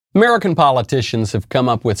American politicians have come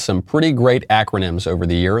up with some pretty great acronyms over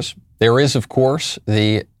the years. There is, of course,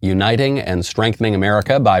 the Uniting and Strengthening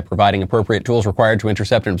America by Providing Appropriate Tools Required to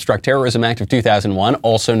Intercept and Obstruct Terrorism Act of 2001,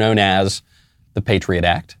 also known as the Patriot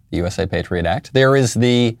Act, the USA Patriot Act. There is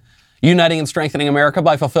the Uniting and Strengthening America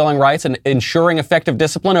by Fulfilling Rights and Ensuring Effective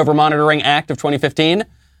Discipline Over Monitoring Act of 2015,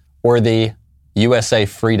 or the USA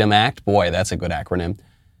Freedom Act. Boy, that's a good acronym.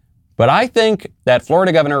 But I think that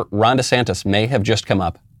Florida Governor Ron DeSantis may have just come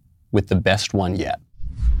up with the best one yet.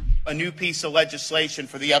 A new piece of legislation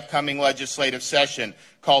for the upcoming legislative session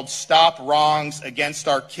called Stop Wrongs Against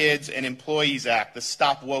Our Kids and Employees Act, the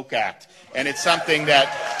Stop Woke Act. And it's something that...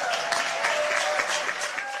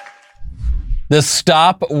 The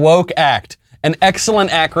Stop Woke Act, an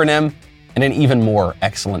excellent acronym and an even more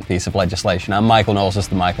excellent piece of legislation. I'm Michael Knowles. This is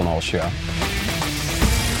The Michael Knowles Show.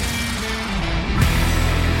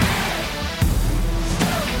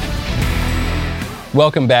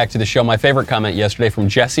 Welcome back to the show. My favorite comment yesterday from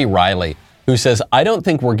Jesse Riley, who says, I don't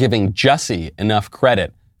think we're giving Jussie enough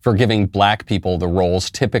credit for giving black people the roles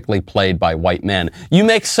typically played by white men. You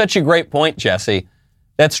make such a great point, Jesse.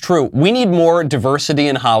 That's true. We need more diversity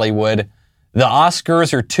in Hollywood. The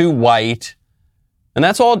Oscars are too white. And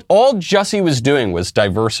that's all Jussie was doing was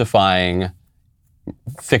diversifying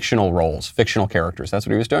fictional roles, fictional characters. That's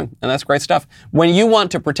what he was doing. And that's great stuff. When you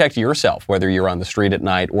want to protect yourself, whether you're on the street at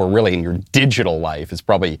night or really in your digital life, it's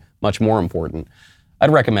probably much more important.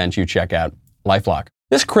 I'd recommend you check out LifeLock.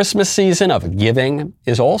 This Christmas season of giving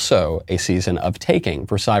is also a season of taking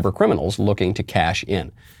for cyber criminals looking to cash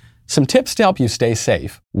in. Some tips to help you stay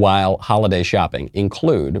safe while holiday shopping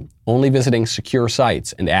include only visiting secure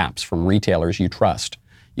sites and apps from retailers you trust,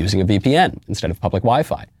 using a VPN instead of public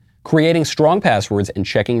Wi-Fi, creating strong passwords, and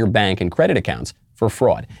checking your bank and credit accounts for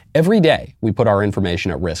fraud. Every day, we put our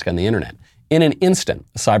information at risk on the internet. In an instant,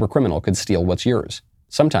 a cyber criminal could steal what's yours,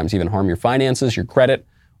 sometimes even harm your finances, your credit,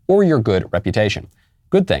 or your good reputation.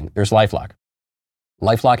 Good thing there's LifeLock.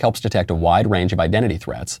 LifeLock helps detect a wide range of identity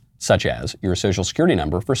threats, such as your social security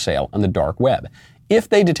number for sale on the dark web. If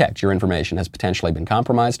they detect your information has potentially been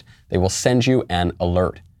compromised, they will send you an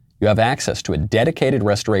alert. You have access to a dedicated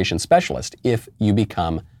restoration specialist if you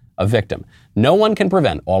become a victim. No one can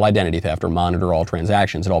prevent all identity theft or monitor all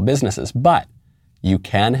transactions at all businesses, but you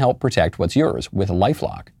can help protect what's yours with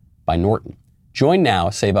LifeLock by Norton. Join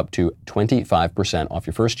now, save up to 25% off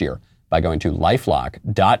your first year by going to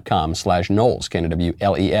lifelock.com/Knowles, Knowles.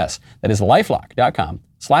 That is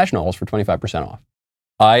lifelock.com/Knowles for 25% off.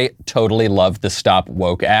 I totally love the Stop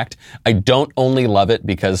Woke Act. I don't only love it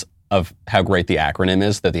because of how great the acronym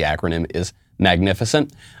is, that the acronym is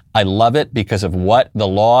magnificent. I love it because of what the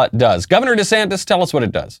law does. Governor DeSantis, tell us what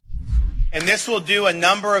it does. And this will do a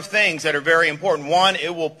number of things that are very important. One,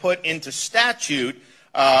 it will put into statute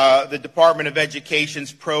the Department of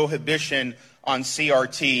Education's prohibition on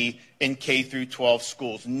CRT in K through 12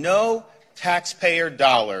 schools. No taxpayer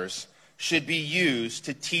dollars should be used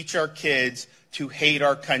to teach our kids to hate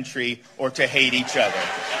our country or to hate each other.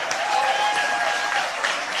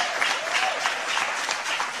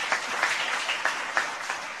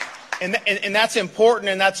 And that's important,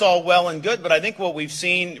 and that's all well and good, but I think what we've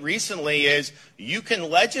seen recently is you can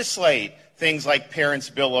legislate things like Parents'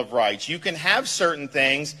 Bill of Rights. You can have certain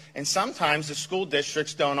things, and sometimes the school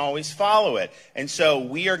districts don't always follow it. And so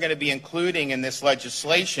we are going to be including in this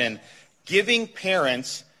legislation giving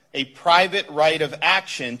parents a private right of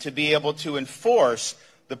action to be able to enforce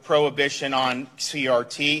the prohibition on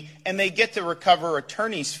CRT, and they get to recover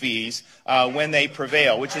attorney's fees when they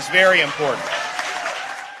prevail, which is very important.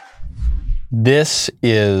 This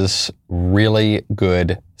is really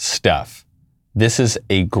good stuff. This is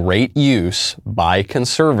a great use by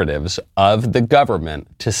conservatives of the government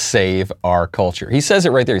to save our culture. He says it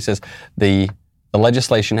right there. He says the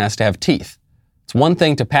legislation has to have teeth. It's one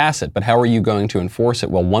thing to pass it, but how are you going to enforce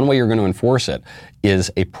it? Well, one way you're going to enforce it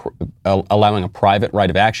is allowing a private right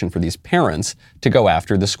of action for these parents to go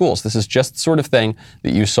after the schools. This is just the sort of thing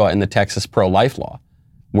that you saw in the Texas pro-life law,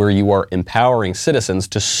 where you are empowering citizens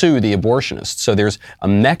to sue the abortionists. So there's a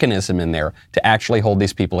mechanism in there to actually hold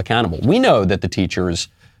these people accountable. We know that the teachers,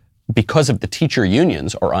 because of the teacher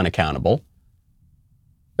unions, are unaccountable.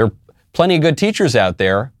 There are plenty of good teachers out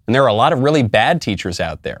there, and there are a lot of really bad teachers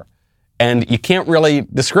out there. And you can't really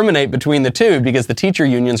discriminate between the two because the teacher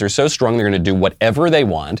unions are so strong they're going to do whatever they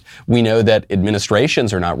want. We know that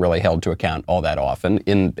administrations are not really held to account all that often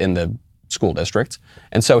in the school districts.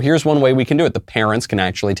 And so here's one way we can do it. The parents can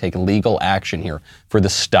actually take legal action here for the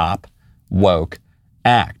Stop Woke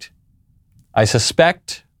Act. I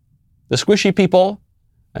suspect the squishy people,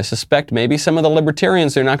 I suspect maybe some of the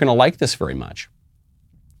libertarians, they're not going to like this very much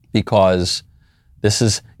because This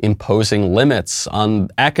is imposing limits on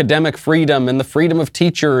academic freedom and the freedom of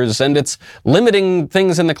teachers, and it's limiting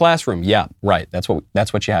things in the classroom. Yeah, right. That's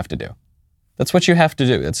what you have to do. That's what you have to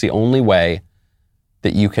do. That's the only way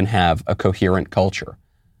that you can have a coherent culture.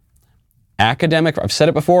 I've said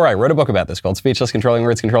it before, I wrote a book about this called Speechless, Controlling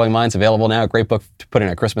Words, Controlling Minds, available now, a great book to put in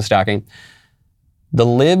a Christmas stocking. The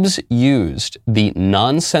libs used the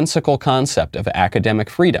nonsensical concept of academic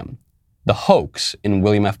freedom, the hoax, in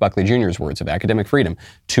William F. Buckley Jr.'s words, of academic freedom,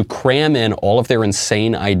 to cram in all of their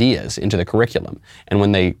insane ideas into the curriculum. And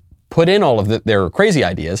when they put in all of their crazy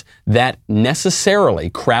ideas, that necessarily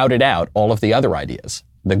crowded out all of the other ideas,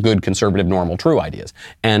 the good, conservative, normal, true ideas,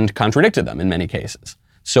 and contradicted them in many cases.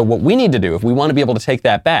 So what we need to do, if we want to be able to take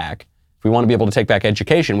that back, if we want to be able to take back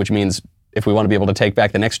education, which means if we want to be able to take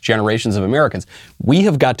back the next generations of Americans, we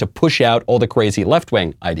have got to push out all the crazy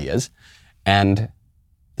left-wing ideas, and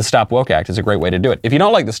the Stop Woke Act is a great way to do it. If you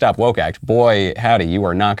don't like the Stop Woke Act, boy, howdy, you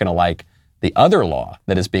are not going to like the other law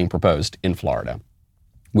that is being proposed in Florida,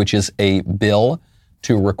 which is a bill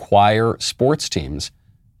to require sports teams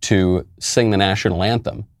to sing the national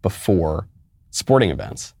anthem before sporting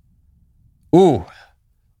events. Ooh,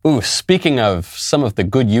 speaking of some of the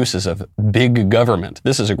good uses of big government,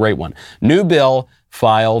 this is a great one. New bill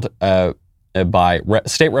filed by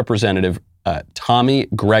State Representative Tommy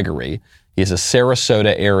Gregory. He's a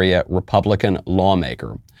Sarasota area Republican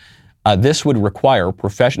lawmaker. This would require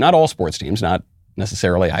not all sports teams, not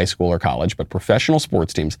necessarily high school or college, but professional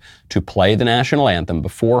sports teams to play the national anthem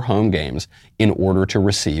before home games in order to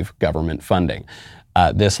receive government funding.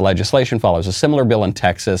 This legislation follows a similar bill in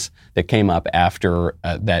Texas that came up after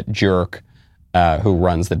that jerk who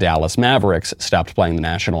runs the Dallas Mavericks stopped playing the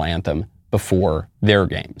national anthem before their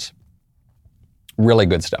games. Really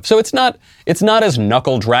good stuff. So it's not as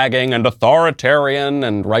knuckle-dragging and authoritarian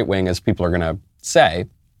and right-wing as people are going to say.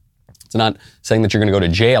 It's not saying that you're going to go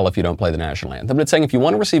to jail if you don't play the national anthem, but it's saying if you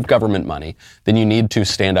want to receive government money, then you need to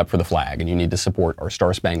stand up for the flag and you need to support our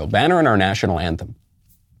Star-Spangled Banner and our national anthem.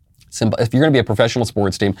 If you're going to be a professional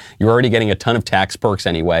sports team, you're already getting a ton of tax perks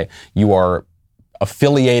anyway. You are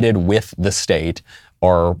affiliated with the state.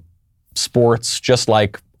 Our sports, just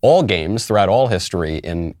like all games throughout all history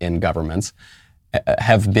in governments,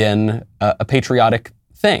 have been a patriotic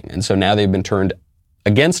thing. And so now they've been turned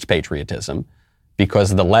against patriotism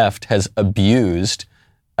because the left has abused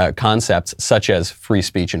concepts such as free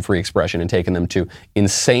speech and free expression and taken them to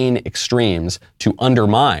insane extremes to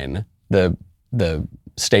undermine the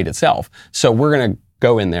state itself. So we're going to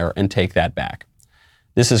go in there and take that back.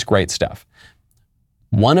 This is great stuff.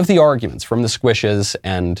 One of the arguments from the squishes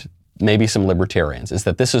and maybe some libertarians is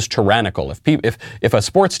that this is tyrannical. If a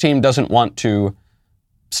sports team doesn't want to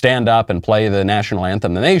stand up and play the national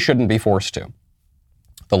anthem, then they shouldn't be forced to.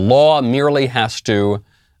 The law merely has to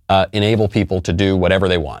enable people to do whatever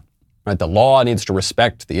they want. Right? The law needs to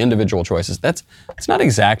respect the individual choices. That's not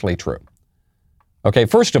exactly true. Okay,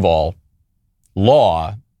 first of all,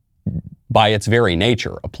 law, by its very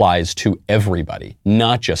nature, applies to everybody,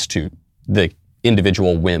 not just to the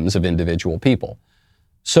individual whims of individual people.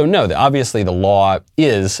 So no, obviously the law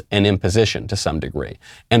is an imposition to some degree.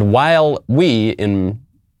 And while we, in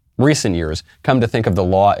recent years, come to think of the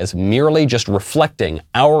law as merely just reflecting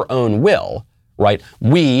our own will, right?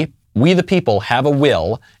 We the people have a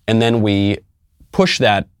will, and then we push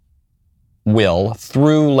that will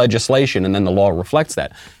through legislation, and then the law reflects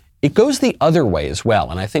that. It goes the other way as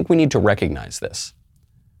well, and I think we need to recognize this.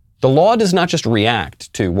 The law does not just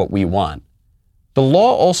react to what we want. The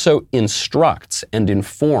law also instructs and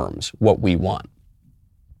informs what we want.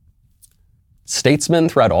 Statesmen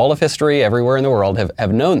throughout all of history, everywhere in the world,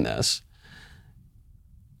 have known this,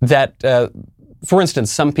 that, for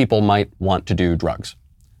instance, some people might want to do drugs,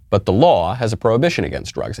 but the law has a prohibition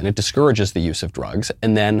against drugs, and it discourages the use of drugs,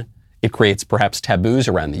 and then it creates perhaps taboos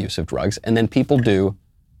around the use of drugs, and then people do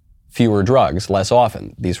fewer drugs less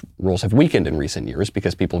often. These rules have weakened in recent years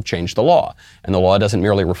because people have changed the law. And the law doesn't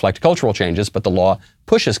merely reflect cultural changes, but the law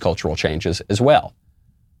pushes cultural changes as well.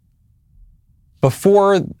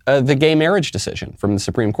 Before the gay marriage decision from the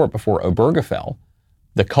Supreme Court, before Obergefell,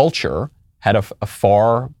 the culture had a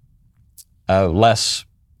far less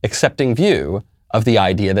accepting view of the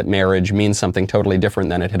idea that marriage means something totally different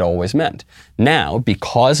than it had always meant. Now,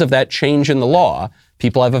 because of that change in the law,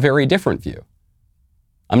 people have a very different view.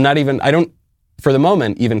 I don't, for the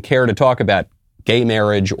moment, even care to talk about gay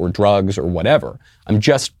marriage or drugs or whatever. I'm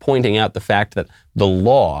just pointing out the fact that the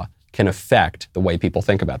law can affect the way people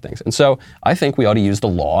think about things. And so I think we ought to use the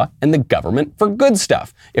law and the government for good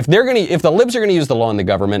stuff. If the libs are going to use the law and the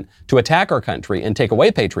government to attack our country and take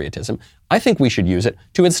away patriotism, I think we should use it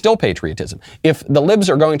to instill patriotism. If the libs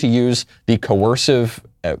are going to use the coercive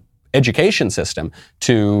education system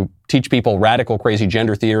to teach people radical, crazy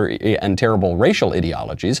gender theory and terrible racial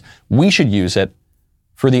ideologies, we should use it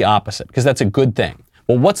for the opposite, because that's a good thing.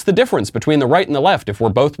 Well, what's the difference between the right and the left if we're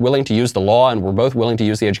both willing to use the law and we're both willing to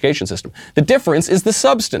use the education system? The difference is the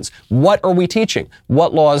substance. What are we teaching?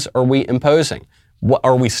 What laws are we imposing?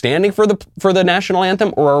 Are we standing for the national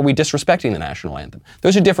anthem, or are we disrespecting the national anthem?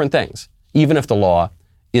 Those are different things, even if the law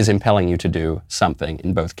is impelling you to do something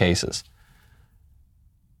in both cases.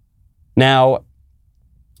 Now,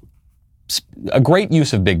 a great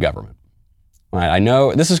use of big government. Right, I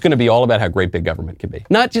know this is going to be all about how great big government can be.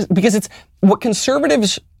 Not just because it's what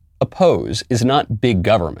conservatives oppose is not big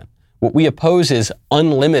government. What we oppose is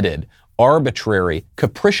unlimited, arbitrary,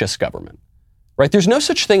 capricious government. Right? There's no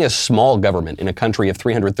such thing as small government in a country of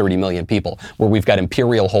 330 million people where we've got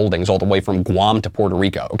imperial holdings all the way from Guam to Puerto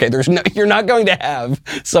Rico. Okay, you're not going to have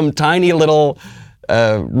some tiny little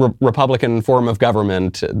Republican form of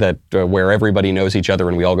government that where everybody knows each other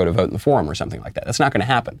and we all go to vote in the forum or something like that. That's not going to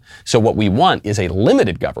happen. So what we want is a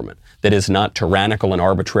limited government that is not tyrannical and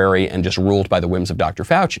arbitrary and just ruled by the whims of Dr.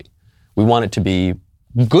 Fauci. We want it to be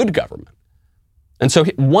good government. And so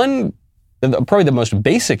probably the most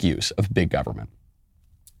basic use of big government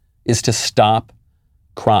is to stop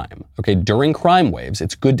crime. Okay, during crime waves,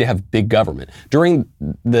 it's good to have big government. During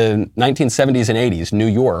the 1970s and 80s, New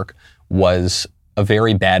York was a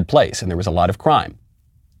very bad place, and there was a lot of crime.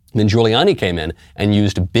 And then Giuliani came in and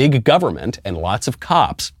used big government and lots of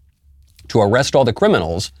cops to arrest all the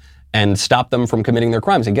criminals and stop them from committing their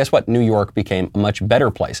crimes. And guess what? New York became a much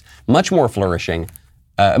better place, much more flourishing,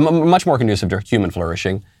 much more conducive to human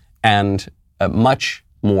flourishing, and much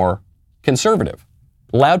more conservative.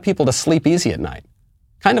 Allowed people to sleep easy at night,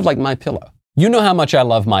 kind of like MyPillow. You know how much I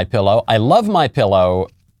love MyPillow. I love MyPillow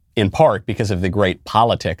in part because of the great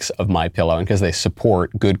politics of MyPillow and because they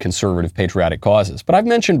support good, conservative, patriotic causes. But I've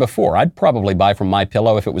mentioned before, I'd probably buy from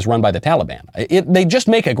MyPillow if it was run by the Taliban. They just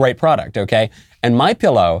make a great product, okay? And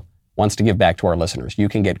MyPillow wants to give back to our listeners. You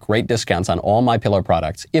can get great discounts on all MyPillow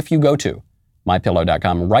products if you go to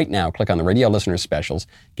MyPillow.com right now. Click on the Radio Listeners Specials.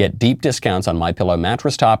 Get deep discounts on MyPillow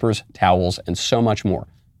mattress toppers, towels, and so much more.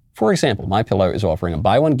 For example, MyPillow is offering a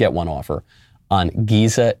buy one, get one offer on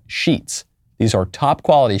Giza sheets. These are top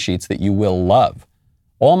quality sheets that you will love.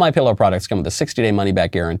 All MyPillow products come with a 60-day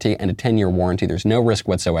money-back guarantee and a 10-year warranty. There's no risk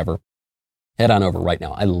whatsoever. Head on over right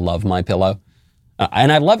now. I love MyPillow.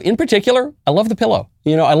 And I love, in particular, I love the pillow.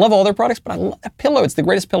 You know, I love all their products, but I love that pillow. It's the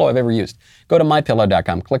greatest pillow I've ever used. Go to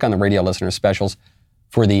MyPillow.com, click on the Radio Listeners Specials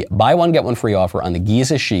for the buy one, get one free offer on the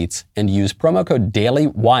Giza sheets and use promo code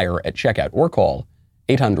DailyWire at checkout or call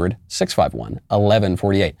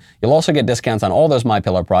 800-651-1148. You'll also get discounts on all those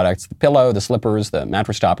MyPillow products, the pillow, the slippers, the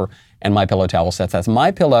mattress topper, and MyPillow towel sets. That's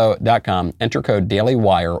MyPillow.com. Enter code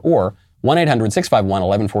DailyWire or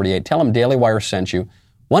 1-800-651-1148. Tell them Daily Wire sent you.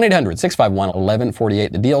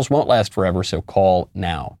 1-800-651-1148. The deals won't last forever, so call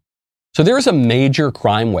now. So there is a major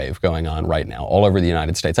crime wave going on right now all over the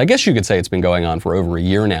United States. I guess you could say it's been going on for over a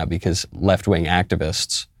year now because left-wing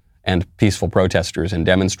activists and peaceful protesters and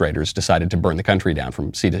demonstrators decided to burn the country down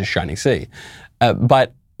from sea to shining sea.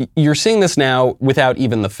 But you're seeing this now without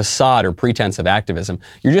even the facade or pretense of activism.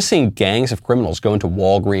 You're just seeing gangs of criminals go into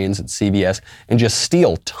Walgreens and CVS and just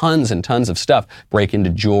steal tons and tons of stuff, break into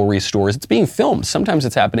jewelry stores. It's being filmed. Sometimes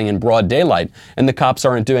it's happening in broad daylight, and the cops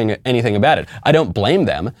aren't doing anything about it. I don't blame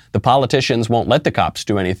them. The politicians won't let the cops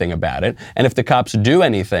do anything about it. And if the cops do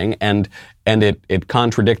anything and it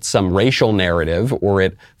contradicts some racial narrative or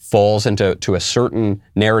it falls into a certain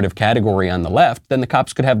narrative category on the left, then the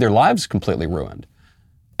cops could have their lives completely ruined.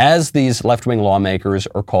 As these left-wing lawmakers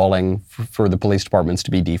are calling for the police departments to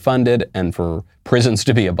be defunded and for prisons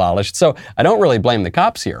to be abolished. So I don't really blame the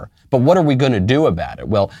cops here. But what are we going to do about it?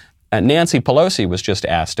 Well, Nancy Pelosi was just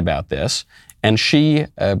asked about this, and she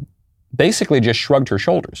basically just shrugged her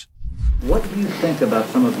shoulders. What do you think about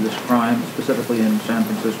some of this crime, specifically in San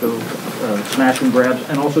Francisco, smash and grabs,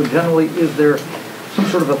 and also generally, is there some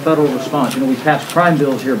sort of a federal response? You know, we passed crime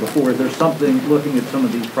bills here before. Is there something looking at some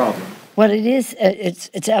of these problems? What it is,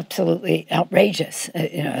 it's absolutely outrageous.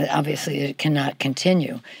 Obviously, it cannot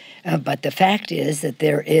continue. But the fact is that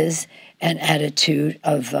there is an attitude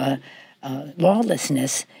of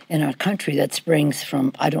lawlessness in our country that springs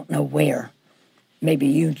from I don't know where. Maybe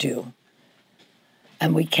you do.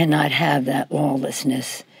 And we cannot have that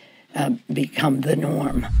lawlessness become the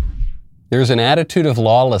norm. There's an attitude of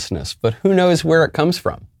lawlessness, but who knows where it comes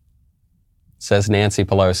from? says Nancy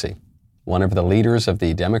Pelosi, one of the leaders of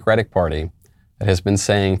the Democratic Party that has been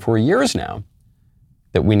saying for years now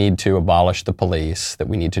that we need to abolish the police, that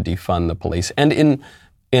we need to defund the police. And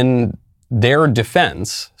in their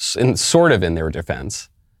defense, sort of in their defense,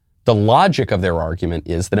 the logic of their argument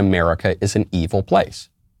is that America is an evil place.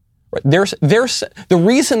 Right? The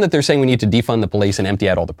reason that they're saying we need to defund the police and empty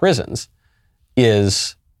out all the prisons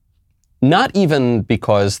is not even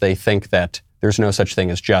because they think that there's no such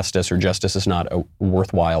thing as justice or justice is not a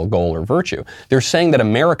worthwhile goal or virtue. They're saying that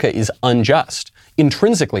America is unjust,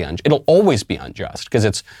 intrinsically unjust. It'll always be unjust because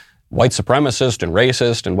it's white supremacist and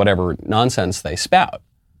racist and whatever nonsense they spout.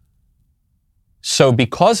 So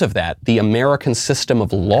because of that, the American system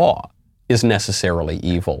of law is necessarily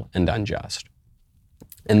evil and unjust.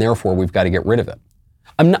 And therefore, we've got to get rid of it.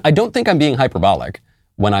 I don't think I'm being hyperbolic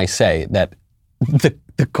when I say that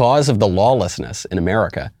the cause of the lawlessness in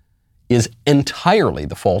America is entirely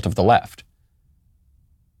the fault of the left.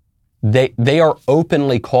 They are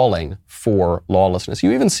openly calling for lawlessness.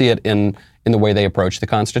 You even see it in the way they approach the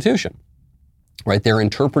Constitution. Right? Their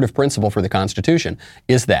interpretive principle for the Constitution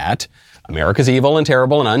is that America's evil and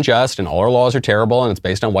terrible and unjust and all our laws are terrible and it's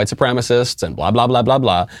based on white supremacists and blah, blah, blah, blah,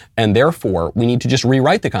 blah. And therefore, we need to just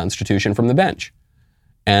rewrite the Constitution from the bench.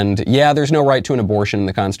 And yeah, there's no right to an abortion in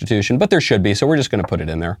the Constitution, but there should be, so we're just going to put it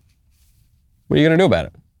in there. What are you going to do about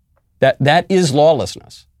it? That is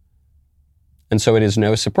lawlessness. And so it is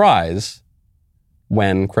no surprise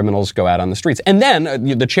when criminals go out on the streets. And then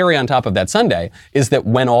the cherry on top of that sundae is that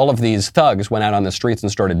when all of these thugs went out on the streets and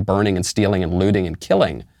started burning and stealing and looting and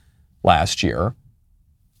killing last year,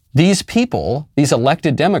 these people, these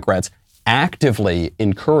elected Democrats, actively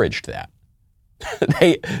encouraged that.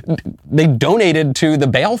 They donated to the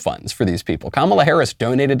bail funds for these people. Kamala Harris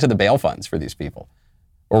donated to the bail funds for these people,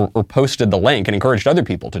 or posted the link and encouraged other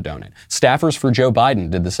people to donate. Staffers for Joe Biden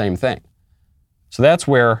did the same thing. So that's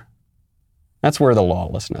where the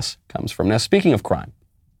lawlessness comes from. Now, speaking of crime,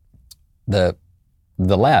 the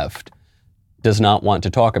left does not want to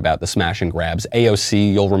talk about the smash and grabs.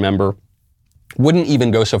 AOC, you'll remember, wouldn't even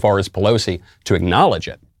go so far as Pelosi to acknowledge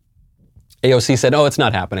it. AOC said, oh, it's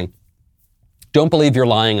not happening. Don't believe your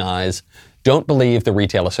lying eyes. Don't believe the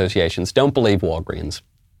retail associations. Don't believe Walgreens.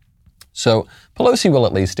 So Pelosi will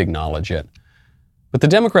at least acknowledge it. But the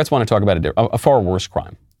Democrats want to talk about a far worse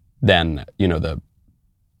crime than, the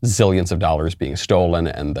zillions of dollars being stolen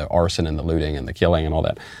and the arson and the looting and the killing and all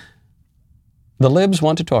that. The libs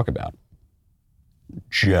want to talk about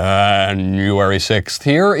January 6th.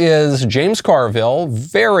 Here is James Carville,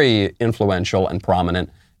 very influential and prominent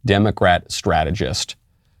Democrat strategist,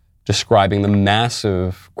 describing the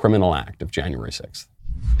massive criminal act of January 6th.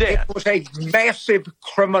 It was a massive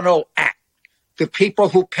criminal act. The people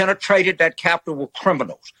who penetrated that Capitol were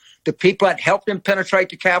criminals. The people that helped them penetrate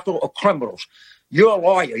the Capitol are criminals. You're a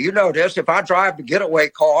lawyer. You know this. If I drive the getaway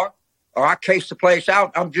car or I case the place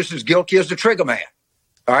out, I'm just as guilty as the trigger man.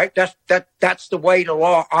 All right? That's the way the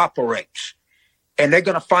law operates. And they're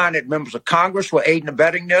going to find that members of Congress were aiding and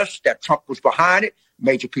abetting this, that Trump was behind it,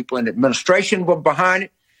 major people in the administration were behind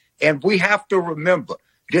it. And we have to remember,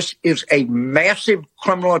 this is a massive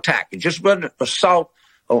criminal attack. It just wasn't an assault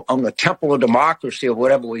on the temple of democracy or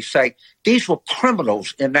whatever we say. These were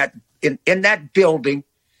criminals in that building,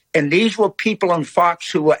 and these were people on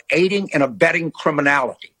Fox who were aiding and abetting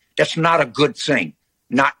criminality. That's not a good thing,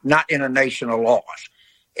 not in a nation of laws.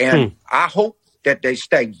 And I hope that they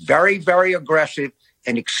stay very, very aggressive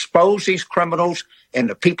and expose these criminals and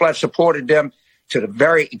the people that supported them to the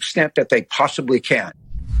very extent that they possibly can.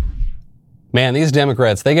 Man, these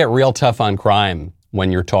Democrats, they get real tough on crime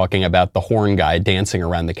when you're talking about the horn guy dancing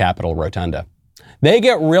around the Capitol Rotunda. They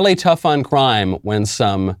get really tough on crime when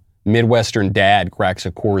some Midwestern dad cracks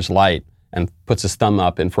a Coors Light and puts his thumb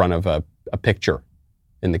up in front of a picture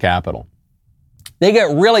in the Capitol. They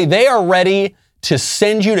are ready to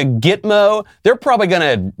send you to Gitmo. They're probably going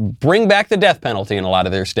to bring back the death penalty in a lot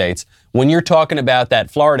of their states when you're talking about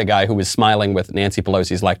that Florida guy who was smiling with Nancy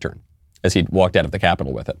Pelosi's lectern as he walked out of the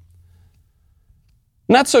Capitol with it.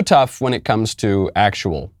 Not so tough when it comes to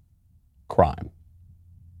actual crime.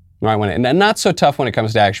 Right? And not so tough when it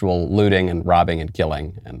comes to actual looting and robbing and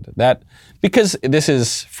killing. And that, because this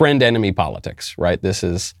is friend-enemy politics, right? This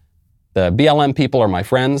is, the BLM people are my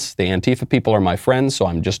friends, the Antifa people are my friends, so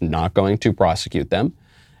I'm just not going to prosecute them.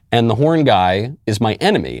 And the horn guy is my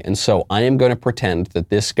enemy, and so I am going to pretend that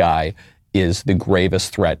this guy is the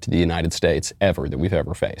gravest threat to the United States ever that we've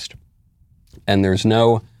ever faced. And there's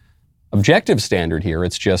no objective standard here.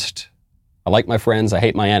 It's just, I like my friends, I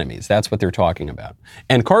hate my enemies. That's what they're talking about.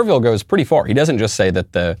 And Carville goes pretty far. He doesn't just say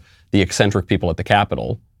that the eccentric people at the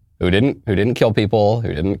Capitol who didn't kill people,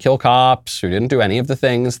 who didn't kill cops, who didn't do any of the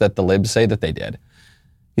things that the libs say that they did.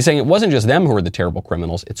 He's saying it wasn't just them who were the terrible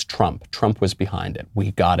criminals, it's Trump. Trump was behind it.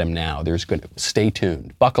 We got him now. Stay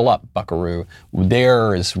tuned. Buckle up, buckaroo.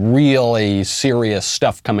 There is really serious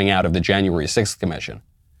stuff coming out of the January 6th Commission.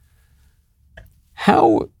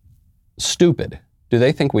 How stupid do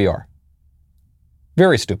they think we are?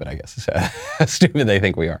 Very stupid, I guess. How stupid they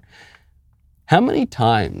think we are. How many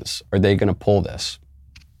times are they going to pull this?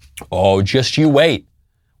 Oh, just you wait.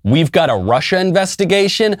 We've got a Russia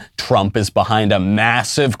investigation. Trump is behind a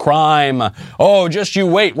massive crime. Oh, just you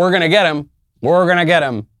wait. We're going to get him. We're going to get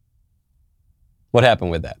him. What happened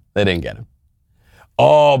with that? They didn't get him.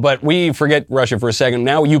 Oh, but we forget Russia for a second.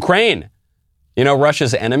 Now Ukraine. You know,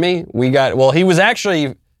 Russia's enemy. He was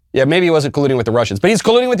actually, maybe he wasn't colluding with the Russians, but he's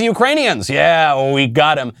colluding with the Ukrainians. Yeah, we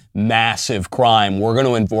got him. Massive crime. We're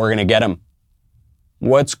going to get him.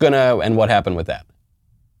 What happened with that?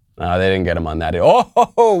 They didn't get him on that.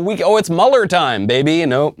 It's Mueller time, baby.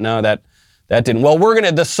 No, that didn't. Well,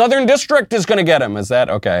 the Southern District is going to get him. Is that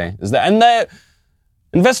okay? And the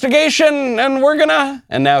investigation,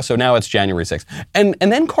 and now it's January 6th. And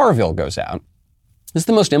then Carville goes out. This is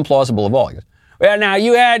the most implausible of all. He goes, well, now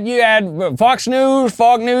you had Fox News,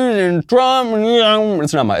 and Trump, and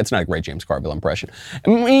it's not a great James Carville impression.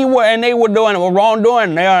 And they were doing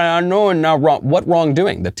wrongdoing. They are doing wrong. What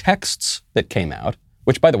wrongdoing? The texts that came out,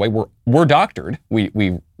 which, by the way, were doctored,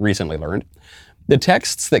 we recently learned. The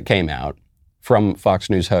texts that came out from Fox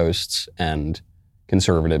News hosts and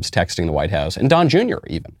conservatives texting the White House, and Don Jr.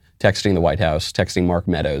 even, texting the White House, texting Mark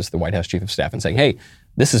Meadows, the White House chief of staff, and saying, hey,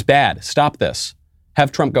 this is bad, stop this.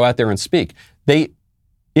 Have Trump go out there and speak.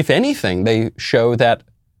 If anything, they show that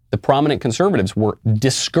the prominent conservatives were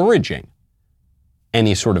discouraging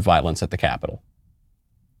any sort of violence at the Capitol.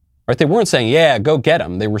 Right? They weren't saying, yeah, go get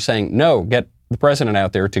him. They were saying, no, get the president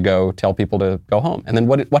out there to go tell people to go home. And then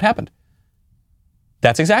what happened?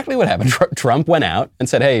 That's exactly what happened. Trump went out and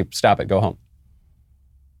said, hey, stop it, go home.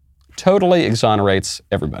 Totally exonerates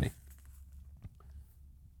everybody.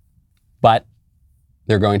 But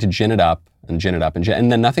they're going to gin it up, and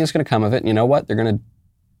then nothing's going to come of it. And you know what? They're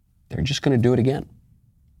just going to do it again.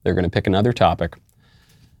 They're going to pick another topic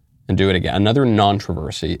and do it again, another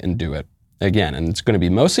non-controversy and do it again. And it's going to be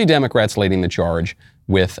mostly Democrats leading the charge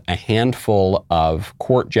with a handful of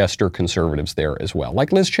court jester conservatives there as well,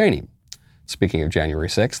 like Liz Cheney. Speaking of January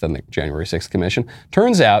 6th and the January 6th Commission,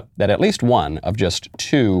 turns out that at least one of just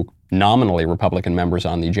two nominally Republican members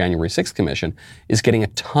on the January 6th Commission is getting a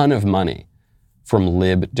ton of money from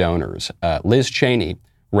lib donors. Liz Cheney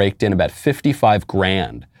raked in about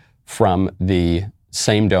 $55,000 from the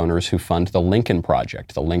same donors who fund the Lincoln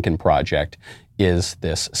Project. The Lincoln Project is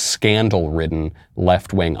this scandal-ridden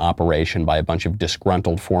left-wing operation by a bunch of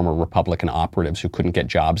disgruntled former Republican operatives who couldn't get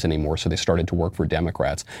jobs anymore, so they started to work for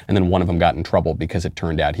Democrats. And then one of them got in trouble because it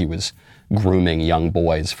turned out he was grooming young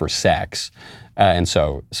boys for sex. And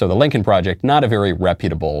so the Lincoln Project, not a very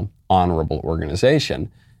reputable, honorable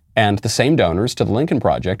organization. And the same donors to the Lincoln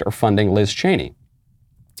Project are funding Liz Cheney.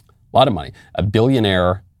 A lot of money. A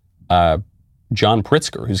billionaire, John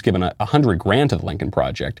Pritzker, who's given $100,000 to the Lincoln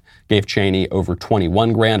Project, gave Cheney over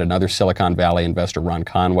 $21,000. Another Silicon Valley investor, Ron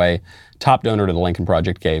Conway, top donor to the Lincoln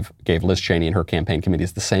Project, gave Liz Cheney and her campaign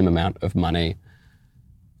committees the same amount of money.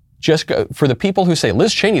 For the people who say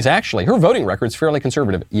Liz Cheney's her voting record's fairly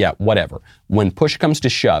conservative. Yeah, whatever. When push comes to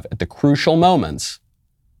shove, at the crucial moments,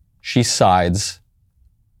 she sides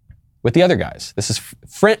with the other guys. This is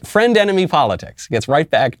friend-enemy politics. Gets right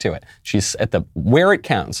back to it. She's where it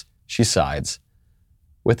counts. She sides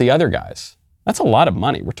with the other guys. That's a lot of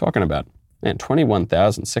money. We're talking about,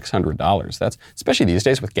 $21,600. That's, especially these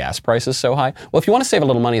days with gas prices so high. Well, if you want to save a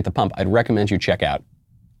little money at the pump, I'd recommend you check out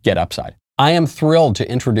Get Upside. I am thrilled to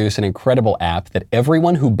introduce an incredible app that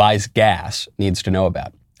everyone who buys gas needs to know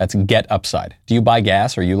about. That's Get Upside. Do you buy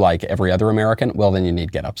gas? Are you like every other American? Well, then you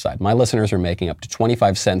need Get Upside. My listeners are making up to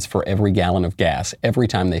 25 cents for every gallon of gas every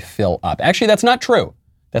time they fill up. Actually, that's not true.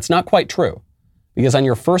 That's not quite true. Because on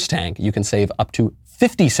your first tank, you can save up to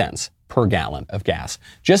 50 cents per gallon of gas.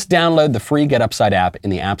 Just download the free Get Upside app in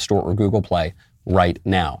the App Store or Google Play right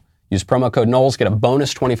now. Use promo code Knowles, get a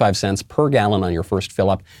bonus 25 cents per gallon on your first fill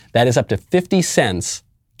up. That is up to 50 cents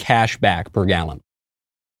cash back per gallon.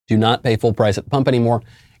 Do not pay full price at the pump anymore.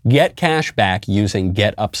 Get cash back using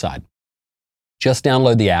Get Upside. Just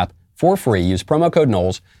download the app for free. Use promo code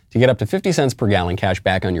Knowles to get up to 50 cents per gallon cash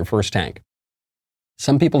back on your first tank.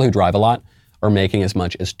 Some people who drive a lot are making as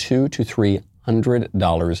much as $200 to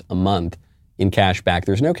 $300 a month in cash back.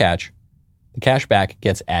 There's no catch. The cash back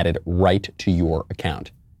gets added right to your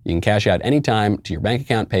account. You can cash out anytime to your bank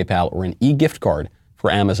account, PayPal, or an e-gift card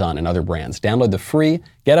for Amazon and other brands. Download the free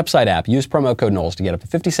GetUpside app. Use promo code Knowles to get up to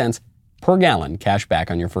 50 cents per gallon cash back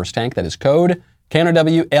on your first tank. That is code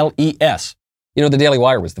KNOWLES. You know, the Daily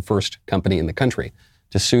Wire was the first company in the country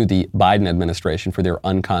to sue the Biden administration for their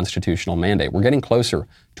unconstitutional mandate. We're getting closer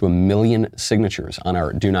to 1 million signatures on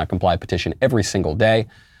our Do Not Comply petition every single day.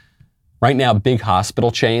 Right now, big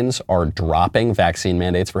hospital chains are dropping vaccine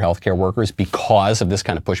mandates for healthcare workers because of this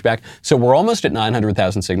kind of pushback. So we're almost at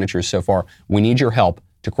 900,000 signatures so far. We need your help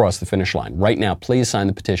to cross the finish line. Right now, please sign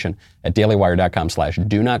the petition at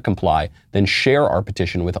dailywire.com/do-not-comply. Then share our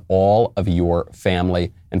petition with all of your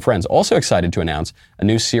family and friends. Also excited to announce a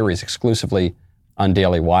new series exclusively on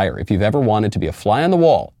Daily Wire. If you've ever wanted to be a fly on the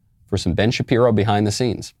wall for some Ben Shapiro behind the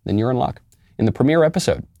scenes, then you're in luck. In the premiere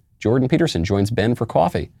episode, Jordan Peterson joins Ben for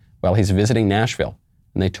coffee while he's visiting Nashville,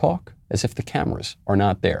 and they talk as if the cameras are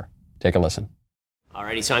not there. Take a listen.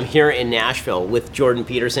 Alrighty, so I'm here in Nashville with Jordan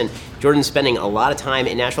Peterson. Jordan's spending a lot of time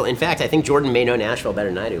in Nashville. In fact, I think Jordan may know Nashville better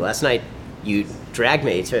than I do. Last night, you dragged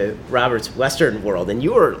me to Robert's Western World, and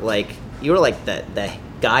you were like the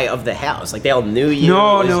guy of the house. Like, they all knew you.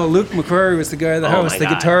 No, Luke McQuarrie was the guy of the house, the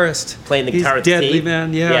guitarist. Playing the guitar with He's deadly Steve.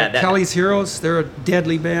 band, Kelly's Heroes, they're a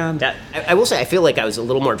deadly band. I will say, I feel like I was a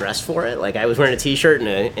little more dressed for it. Like, I was wearing a t-shirt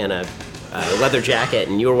and a leather jacket,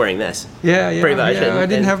 and you were wearing this. Yeah. Pretty much. Yeah, I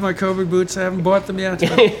didn't have my cowboy boots. I haven't bought them yet.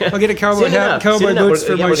 But I'll get a cowboy hat and cowboy boots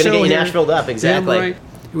for my we're show gonna get you here. Nashvilled up, exactly. Damn right.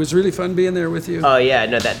 It was really fun being there with you. Oh, yeah,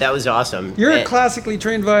 no, that was awesome. You're a classically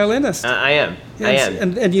trained violinist. I am.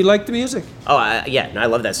 And you like the music. Oh, I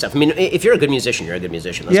love that stuff. I mean, if you're a good musician, you're a good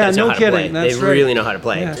musician. Those guys know how to play. That's they right. really know how to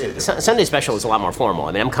play. Yeah. Sunday Special is a lot more formal.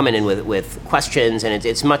 I mean, I'm coming in with questions, and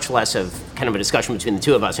it's much less of kind of a discussion between the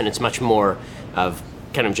two of us, and it's much more of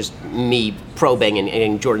kind of just me probing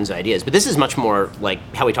and Jordan's ideas. But this is much more like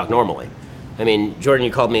how we talk normally. I mean, Jordan,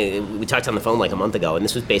 you called me, we talked on the phone like a month ago, and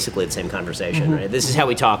this was basically the same conversation, right? This is how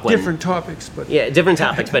we talk when... Different topics, but... Yeah, different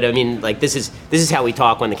topics, but I mean, like, this is how we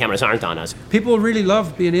talk when the cameras aren't on us. People really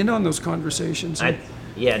love being in on those conversations. I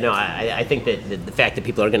think that the fact that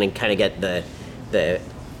people are going to kind of get the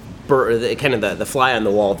fly on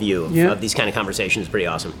the wall view of these kind of conversations is pretty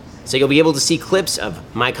awesome. So you'll be able to see clips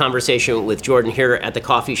of my conversation with Jordan here at the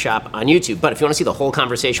coffee shop on YouTube. But if you want to see the whole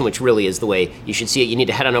conversation, which really is the way you should see it, you need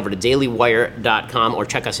to head on over to dailywire.com or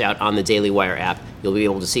check us out on the Daily Wire app. You'll be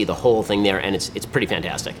able to see the whole thing there, and it's pretty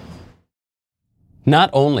fantastic.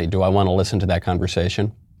 Not only do I want to listen to that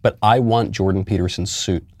conversation, but I want Jordan Peterson's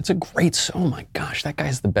suit. It's a great suit. Oh my gosh, that guy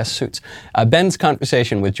has the best suits. Ben's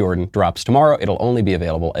conversation with Jordan drops tomorrow. It'll only be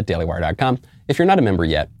available at dailywire.com. If you're not a member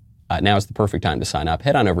yet, now is the perfect time to sign up.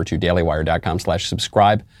 Head on over to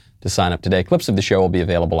dailywire.com/subscribe to sign up today. Clips of the show will be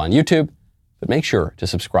available on YouTube, but make sure to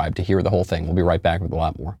subscribe to hear the whole thing. We'll be right back with a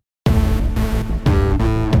lot more.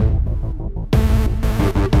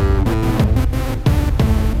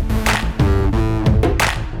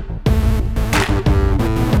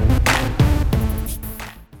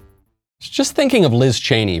 Just thinking of Liz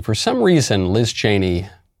Cheney. For some reason, Liz Cheney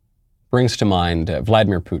brings to mind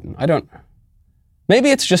Vladimir Putin.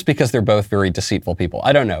 Maybe it's just because they're both very deceitful people.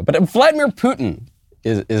 I don't know. But Vladimir Putin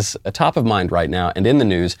is top of mind right now and in the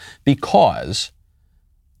news because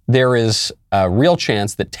there is a real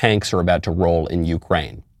chance that tanks are about to roll in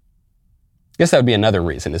Ukraine. I guess that would be another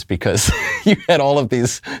reason, is because you had all of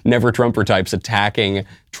these never-Trumper types attacking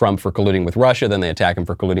Trump for colluding with Russia, then they attack him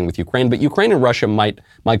for colluding with Ukraine. But Ukraine and Russia might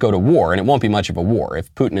go to war, and it won't be much of a war.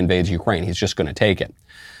 If Putin invades Ukraine, he's just going to take it.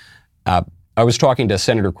 I was talking to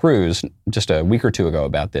Senator Cruz just a week or two ago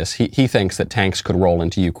about this. He thinks that tanks could roll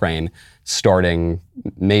into Ukraine starting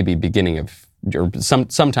maybe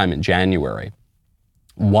sometime in January.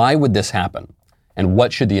 Why would this happen? And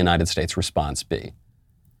what should the United States response be?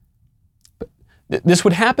 This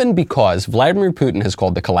would happen because Vladimir Putin has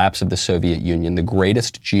called the collapse of the Soviet Union the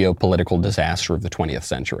greatest geopolitical disaster of the 20th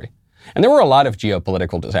century. And there were a lot of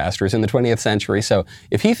geopolitical disasters in the 20th century, so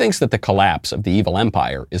if he thinks that the collapse of the evil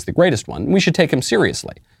empire is the greatest one, we should take him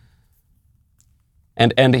seriously.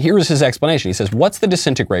 And here's his explanation. He says, what's the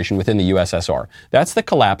disintegration within the USSR? That's the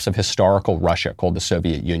collapse of historical Russia, called the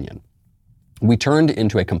Soviet Union. We turned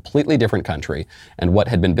into a completely different country, and what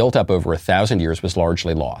had been built up over 1,000 years was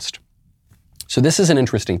largely lost. So this is an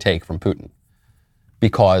interesting take from Putin,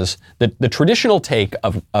 because the traditional take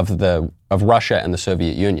of Russia and the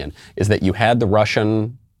Soviet Union is that you had the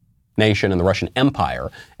Russian nation and the Russian Empire,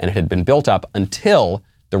 and it had been built up until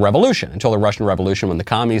the Russian Revolution, when the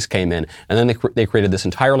commies came in, and then they created this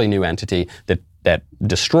entirely new entity that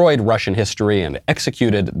destroyed Russian history and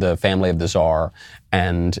executed the family of the Tsar,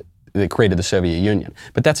 and they created the Soviet Union.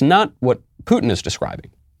 But that's not what Putin is describing.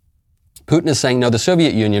 Putin is saying, no, the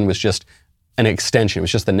Soviet Union was just an extension. It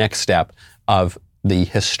was just the next step of the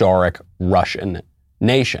historic Russian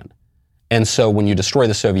nation. And so when you destroy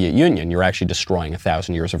the Soviet Union, you're actually destroying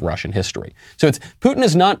 1,000 years of Russian history. So Putin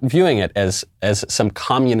is not viewing it as some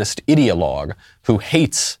communist ideologue who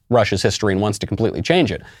hates Russia's history and wants to completely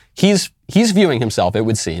change it. He's viewing himself, it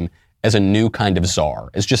would seem, as a new kind of czar,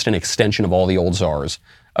 as just an extension of all the old czars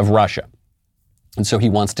of Russia. And so he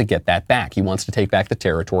wants to get that back. He wants to take back the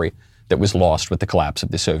territory that was lost with the collapse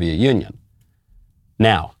of the Soviet Union.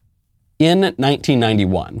 Now, in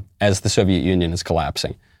 1991, as the Soviet Union is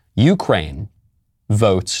collapsing, Ukraine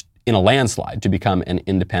votes in a landslide to become an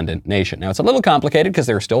independent nation. Now, it's a little complicated because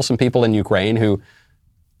there are still some people in Ukraine who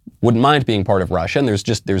wouldn't mind being part of Russia, and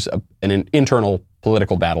there's an internal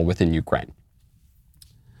political battle within Ukraine.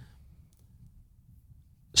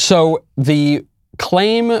 So the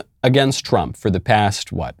claim against Trump for the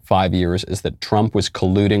past, 5 years is that Trump was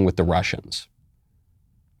colluding with the Russians.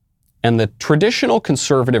 And the traditional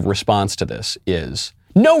conservative response to this is,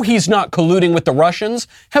 no, he's not colluding with the Russians.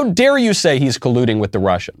 How dare you say he's colluding with the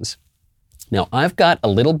Russians? Now, I've got a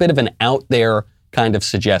little bit of an out there kind of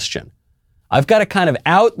suggestion. I've got a kind of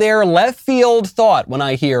out there left field thought when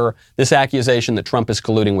I hear this accusation that Trump is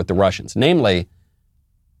colluding with the Russians. Namely,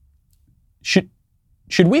 should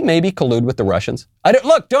we maybe collude with the Russians?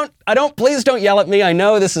 Please don't yell at me. I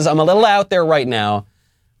know I'm a little out there right now.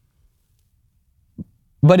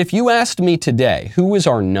 But if you asked me today, who is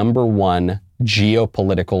our number one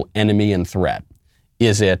geopolitical enemy and threat?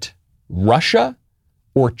 Is it Russia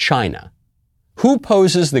or China? Who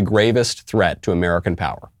poses the gravest threat to American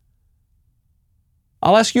power?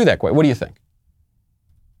 I'll ask you that question. What do you think?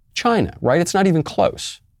 China, right? It's not even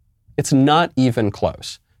close. It's not even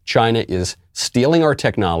close. China is stealing our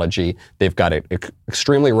technology. They've got an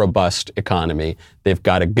extremely robust economy. They've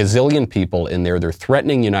got a gazillion people in there. They're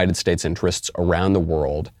threatening United States interests around the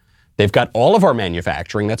world. They've got all of our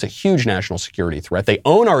manufacturing. That's a huge national security threat. They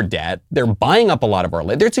own our debt. They're buying up a lot of our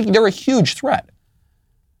land. They're a huge threat.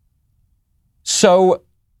 So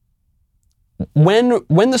when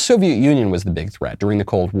the Soviet Union was the big threat during the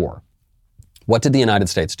Cold War, what did the United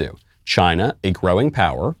States do? China, a growing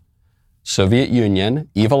power, Soviet Union,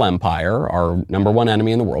 evil empire, our number one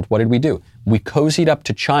enemy in the world. What did we do? We cozied up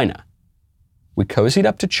to China. We cozied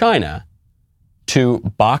up to China to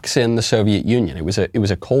box in the Soviet Union. It was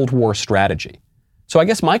a Cold War strategy. So I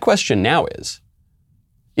guess my question now is,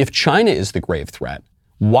 if China is the grave threat,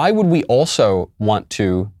 why would we also want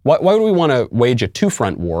to wage a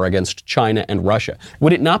two-front war against China and Russia?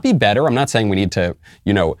 Would it not be better? I'm not saying we need to,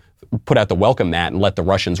 put out the welcome mat and let the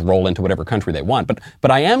Russians roll into whatever country they want, but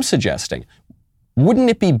I am suggesting, wouldn't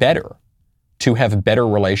it be better to have better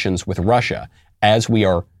relations with Russia as we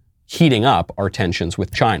are heating up our tensions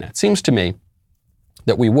with China? It seems to me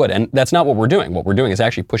that we would, and that's not what we're doing. What we're doing is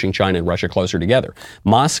actually pushing China and Russia closer together.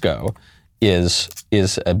 Moscow is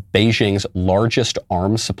Beijing's largest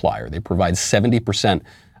arms supplier. They provide 70%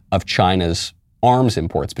 of China's arms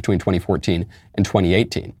imports between 2014 and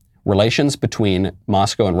 2018. Relations between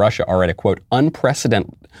Moscow and Russia are at a, quote,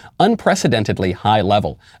 unprecedentedly high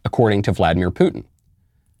level, according to Vladimir Putin.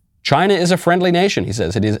 China is a friendly nation, he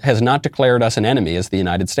says. It has not declared us an enemy as the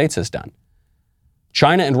United States has done.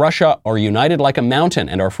 China and Russia are united like a mountain,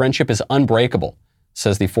 and our friendship is unbreakable,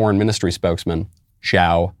 says the foreign ministry spokesman,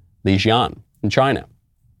 Zhao Lijian, in China.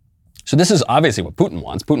 So this is obviously what Putin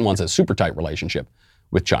wants. Putin wants a super tight relationship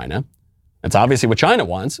with China. That's obviously what China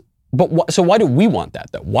wants. But so why do we want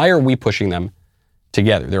that, though? Why are we pushing them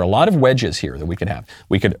together? There are a lot of wedges here that we could have.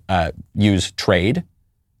 We could use trade.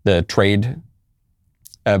 The trade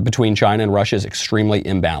between China and Russia is extremely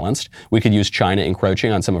imbalanced. We could use China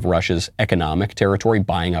encroaching on some of Russia's economic territory,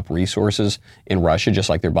 buying up resources in Russia, just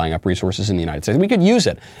like they're buying up resources in the United States. We could use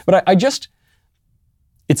it. But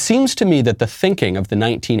it seems to me that the thinking of the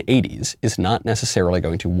 1980s is not necessarily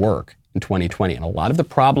going to work in 2020. And a lot of the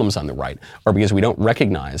problems on the right are because we don't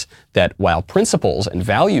recognize that while principles and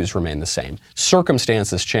values remain the same,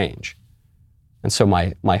 circumstances change. And so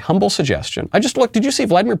my humble suggestion, did you see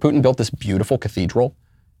Vladimir Putin built this beautiful cathedral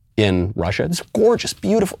in Russia? It's gorgeous,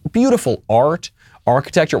 beautiful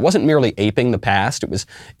architecture. It wasn't merely aping the past. It was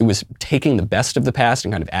taking the best of the past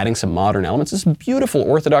and kind of adding some modern elements. This beautiful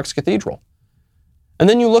Orthodox cathedral. And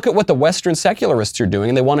then you look at what the Western secularists are doing,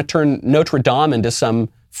 and they want to turn Notre Dame into some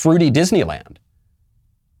fruity Disneyland.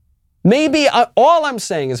 Maybe, all I'm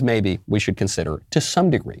saying is maybe we should consider, to some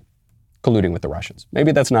degree, colluding with the Russians.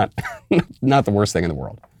 Maybe that's not the worst thing in the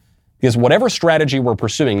world. Because whatever strategy we're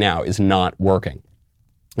pursuing now is not working.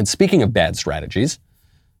 And speaking of bad strategies,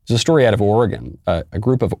 there's a story out of Oregon. A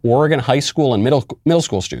group of Oregon high school and middle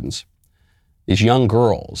school students, these young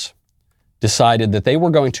girls, decided that they were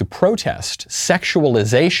going to protest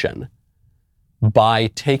sexualization by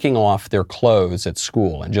taking off their clothes at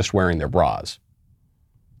school and just wearing their bras.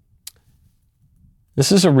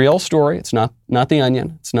 This is a real story. It's not The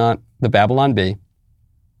Onion. It's not the Babylon Bee.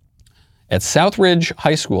 At Southridge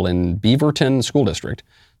High School in Beaverton School District,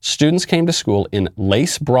 students came to school in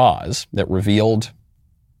lace bras that revealed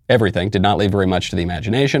everything, did not leave very much to the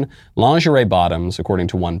imagination, lingerie bottoms, according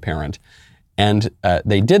to one parent. And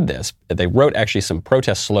they did this. They wrote actually some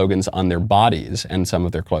protest slogans on their bodies and some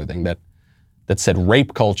of their clothing that said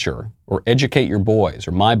rape culture or educate your boys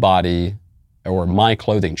or my body or my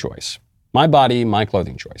clothing choice. My body, my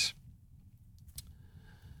clothing choice.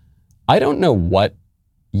 I don't know what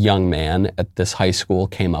young man at this high school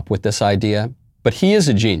came up with this idea, but he is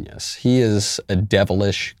a genius. He is a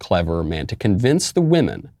devilish, clever man to convince the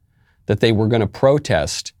women that they were going to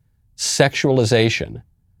protest sexualization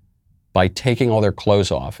by taking all their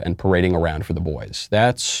clothes off and parading around for the boys.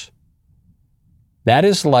 That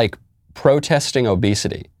is like protesting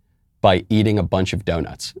obesity by eating a bunch of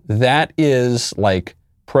donuts. That is like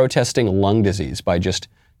protesting lung disease by just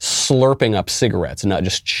slurping up cigarettes and not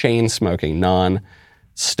just chain smoking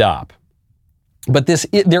non-stop. But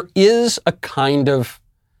there is a kind of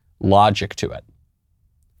logic to it.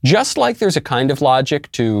 Just like there's a kind of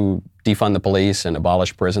logic to defund the police and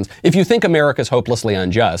abolish prisons. If you think America's hopelessly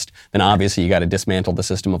unjust, then obviously you got to dismantle the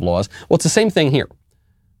system of laws. Well, it's the same thing here.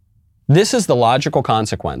 This is the logical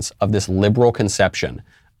consequence of this liberal conception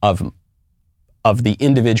of the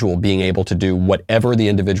individual being able to do whatever the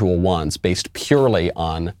individual wants based purely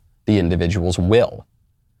on the individual's will.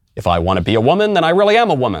 If I want to be a woman, then I really am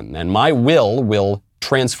a woman, and my will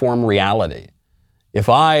transform reality. If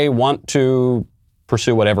I want to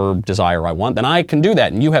pursue whatever desire I want, then I can do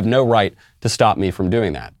that, and you have no right to stop me from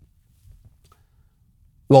doing that.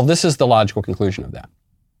 Well, this is the logical conclusion of that.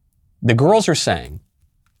 The girls are saying,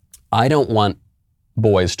 I don't want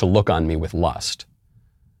boys to look on me with lust.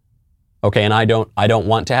 Okay, and I don't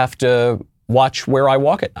want to have to watch where I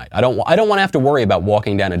walk at night. I don't want to have to worry about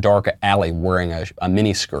walking down a dark alley wearing a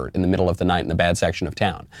mini skirt in the middle of the night in the bad section of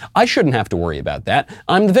town. I shouldn't have to worry about that.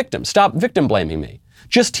 I'm the victim. Stop victim blaming me.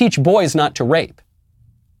 Just teach boys not to rape.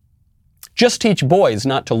 Just teach boys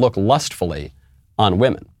not to look lustfully on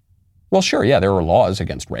women. Well, sure, yeah, there are laws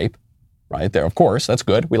against rape, right? There, of course, that's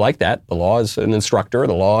good. We like that. The law is an instructor.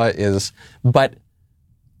 The law is, but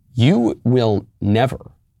you will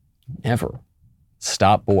never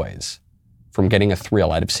stop boys from getting a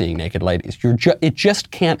thrill out of seeing naked ladies. It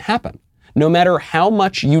just can't happen. No matter how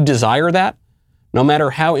much you desire that, no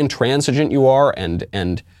matter how intransigent you are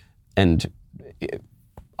and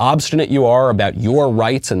obstinate you are about your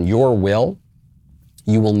rights and your will,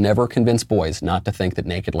 you will never convince boys not to think that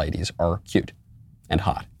naked ladies are cute and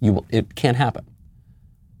hot. It can't happen.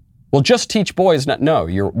 Well, just teach boys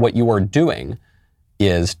what you are doing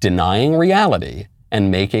is denying reality and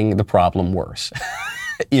making the problem worse.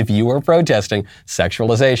 If you are protesting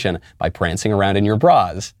sexualization by prancing around in your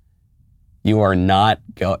bras,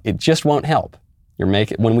 it just won't help.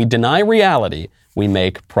 When we deny reality, we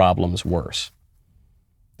make problems worse.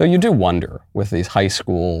 Though you do wonder with these high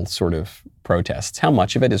school sort of protests, how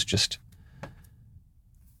much of it is just,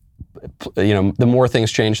 the more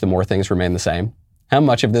things change, the more things remain the same. How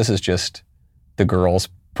much of this is just the girls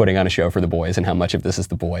putting on a show for the boys, and how much of this is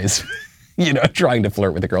the boys, trying to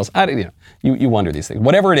flirt with the girls? You wonder these things.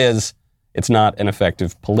 Whatever it is, it's not an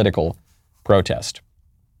effective political protest.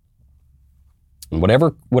 And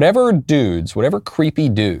whatever creepy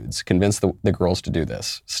dudes convince the girls to do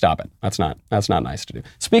this, stop it. That's not nice to do.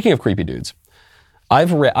 Speaking of creepy dudes,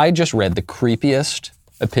 I just read the creepiest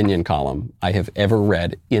opinion column I have ever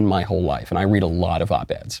read in my whole life, and I read a lot of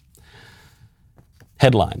op-eds.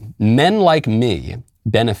 Headline: Men like me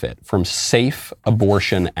benefit from safe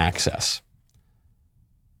abortion access.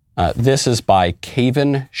 This is by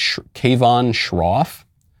Kayvon Shroff.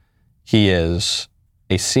 He is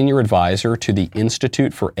a senior advisor to the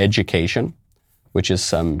Institute for Education, which is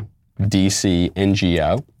some DC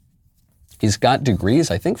NGO. He's got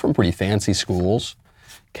degrees, I think, from pretty fancy schools,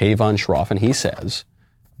 Kayvon Shroff, and he says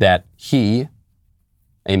that he,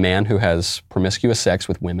 a man who has promiscuous sex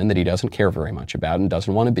with women that he doesn't care very much about and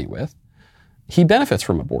doesn't want to be with, he benefits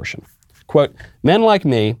from abortion. Quote, men like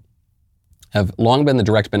me have long been the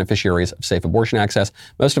direct beneficiaries of safe abortion access.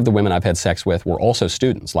 Most of the women I've had sex with were also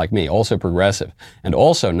students like me, also progressive, and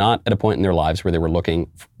also not at a point in their lives where they were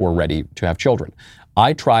looking or ready to have children.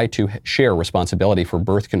 I try to share responsibility for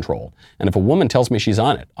birth control. And if a woman tells me she's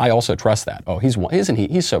on it, I also trust that. Oh, he's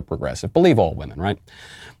so progressive. Believe all women, right?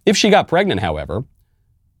 If she got pregnant, however,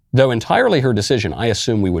 though entirely her decision, I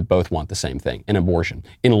assume we would both want the same thing, an abortion.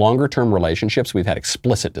 In longer term relationships, we've had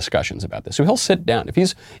explicit discussions about this. So he'll sit down.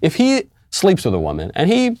 If he sleeps with a woman, and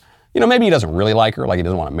he, maybe he doesn't really like her, like he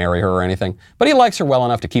doesn't want to marry her or anything, but he likes her well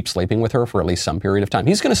enough to keep sleeping with her for at least some period of time.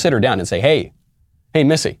 He's going to sit her down and say, hey,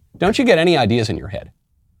 Missy, don't you get any ideas in your head?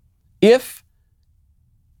 If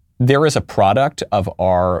there is a product of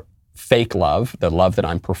our fake love, the love that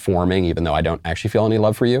I'm performing, even though I don't actually feel any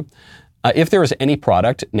love for you, if there is any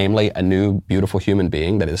product, namely a new, beautiful human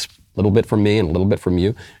being that is a little bit from me and a little bit from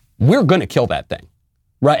you, we're going to kill that thing,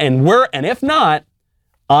 right? And if not,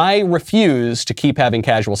 I refuse to keep having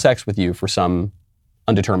casual sex with you for some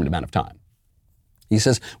undetermined amount of time. He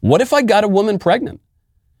says, what if I got a woman pregnant?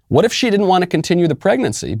 What if she didn't want to continue the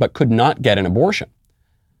pregnancy but could not get an abortion?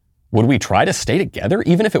 Would we try to stay together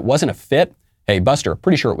even if it wasn't a fit? Hey, Buster,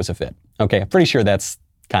 pretty sure it was a fit. Okay, I'm pretty sure that's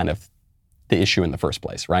kind of the issue in the first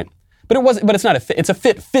place, right? But it's not a fit. It's a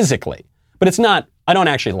fit physically, but it's not, I don't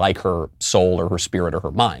actually like her soul or her spirit or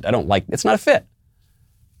her mind. It's not a fit.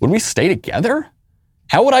 Would we stay together?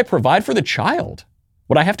 How would I provide for the child?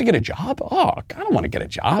 Would I have to get a job? Oh, I don't want to get a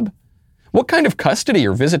job. What kind of custody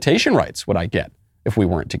or visitation rights would I get if we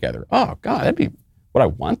weren't together? Oh God, would I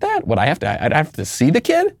want that? I'd have to see the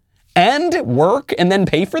kid and work and then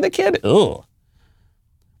pay for the kid? Ugh.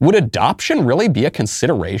 Would adoption really be a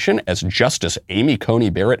consideration, as Justice Amy Coney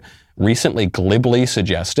Barrett recently glibly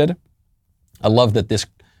suggested? I love that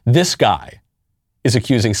this guy is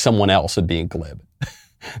accusing someone else of being glib.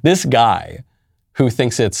 This guy who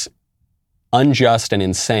thinks it's unjust and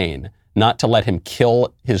insane not to let him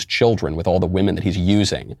kill his children with all the women that he's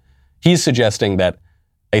using. He's suggesting that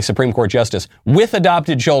a Supreme Court justice with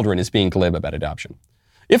adopted children is being glib about adoption.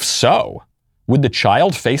 If so, would the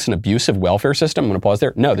child face an abusive welfare system? I'm going to pause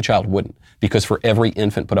there. No, the child wouldn't, because for every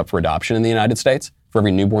infant put up for adoption in the United States, for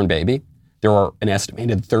every newborn baby, there are an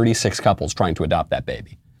estimated 36 couples trying to adopt that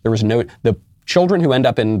baby. The children who end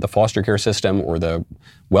up in the foster care system or the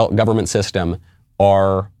government system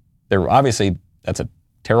obviously, that's a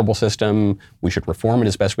terrible system. We should reform it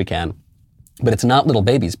as best we can. But it's not little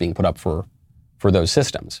babies being put up for those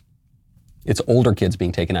systems. It's older kids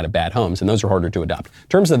being taken out of bad homes, and those are harder to adopt. In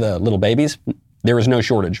terms of the little babies, there is no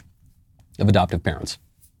shortage of adoptive parents.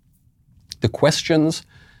 The questions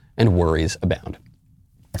and worries abound.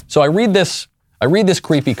 So I read this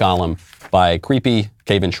creepy column by creepy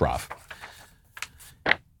Kevin Schroff,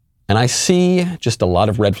 and I see just a lot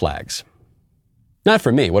of red flags. Not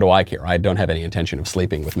for me, what do I care? I don't have any intention of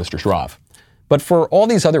sleeping with Mr. Schroff. But for all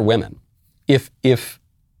these other women, if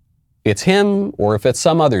it's him or if it's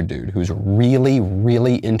some other dude who's really,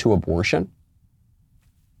 really into abortion,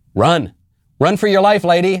 run. Run for your life,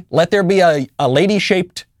 lady. Let there be a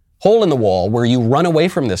lady-shaped hole in the wall where you run away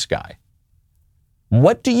from this guy.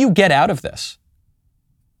 What do you get out of this?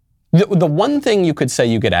 The one thing you could say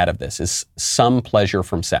you get out of this is some pleasure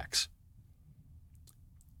from sex.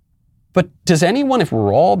 But does anyone, if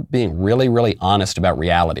we're all being really, really honest about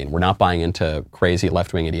reality and we're not buying into crazy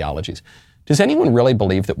left-wing ideologies, does anyone really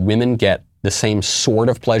believe that women get the same sort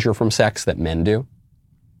of pleasure from sex that men do?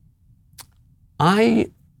 I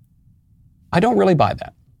don't really buy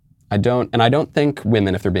that. I don't think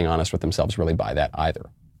women, if they're being honest with themselves, really buy that either.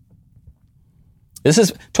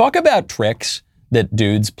 Talk about tricks that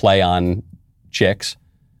dudes play on chicks.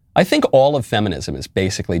 I think all of feminism is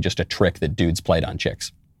basically just a trick that dudes played on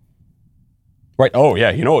chicks. Right? Oh yeah,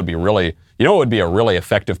 it would be a really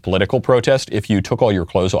effective political protest if you took all your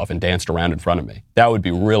clothes off and danced around in front of me. That would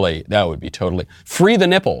be totally free the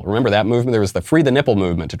nipple. Remember that movement? There was the free the nipple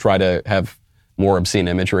movement to try to have more obscene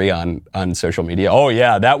imagery on social media. Oh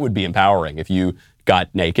yeah, that would be empowering if you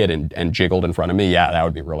got naked and jiggled in front of me. Yeah, that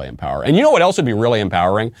would be really empowering. And you know what else would be really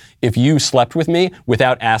empowering? If you slept with me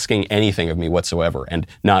without asking anything of me whatsoever and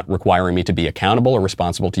not requiring me to be accountable or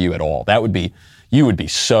responsible to you at all. That'd make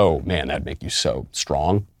you so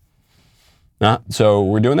strong. So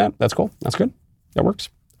we're doing that? That's cool. That's good. That works.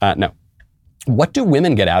 No. What do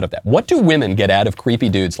women get out of that? What do women get out of creepy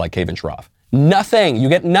dudes like Kevin Schroff? Nothing. You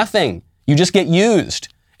get nothing. You just get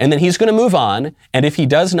used. And then he's going to move on. And if he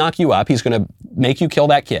does knock you up, he's going to make you kill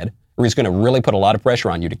that kid, or he's going to really put a lot of pressure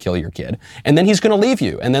on you to kill your kid. And then he's going to leave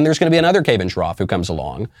you. And then there's going to be another Kevin Schroff who comes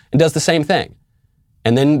along and does the same thing.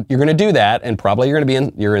 And then you're going to do that, and probably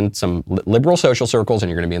you're in some liberal social circles, and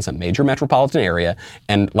you're going to be in some major metropolitan area,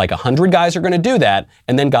 and like 100 guys are going to do that,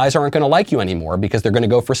 and then guys aren't going to like you anymore because they're going to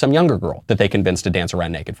go for some younger girl that they convinced to dance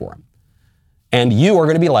around naked for him. And you are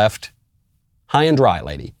going to be left high and dry,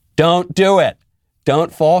 lady. Don't do it.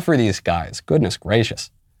 Don't fall for these guys. Goodness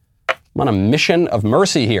gracious. I'm on a mission of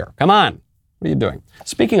mercy here. Come on. What are you doing?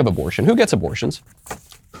 Speaking of abortion, who gets abortions?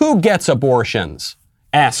 Who gets abortions?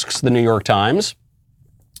 Asks the New York Times.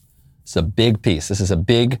 It's a big piece. This is a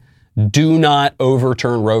big do not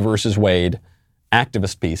overturn Roe versus Wade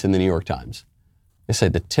activist piece in the New York Times. They say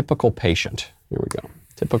the typical patient, here we go,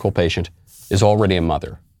 typical patient is already a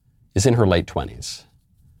mother, is in her late 20s,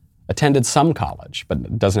 attended some college,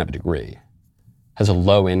 but doesn't have a degree, has a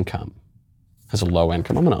low income. I'm going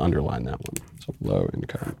to underline that one. So low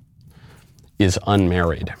income. Is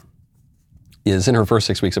unmarried. Is in her first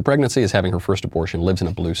 6 weeks of pregnancy, is having her first abortion, lives in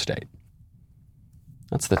a blue state.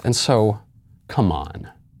 And so, come on.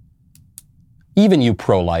 Even you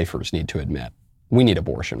pro-lifers need to admit, we need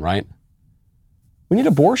abortion, right? We need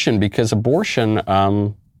abortion because abortion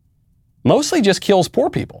mostly just kills poor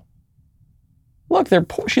people. Look, they're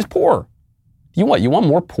poor. She's poor. You want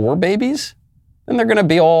more poor babies? Then they're going to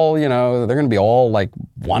be all, they're going to be all like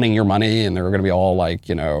wanting your money, and they're going to be all like,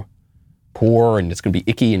 poor, and it's going to be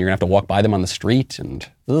icky, and you're going to have to walk by them on the street, and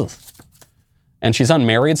ugh. And she's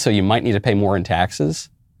unmarried, so you might need to pay more in taxes.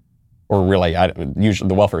 Or really, usually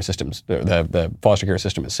the welfare systems, the foster care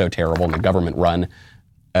system is so terrible, and the government-run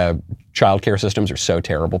child care systems are so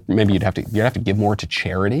terrible. Maybe you'd have to give more to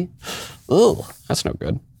charity. Ugh, that's no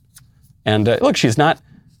good. And look, she doesn't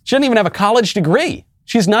even have a college degree.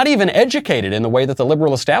 She's not even educated in the way that the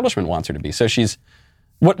liberal establishment wants her to be. So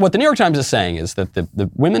what the New York Times is saying is that the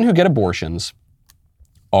women who get abortions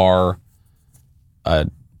are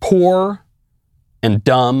poor and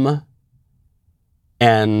dumb,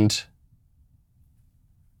 and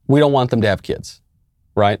we don't want them to have kids,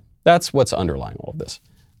 right? That's what's underlying all of this.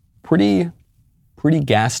 Pretty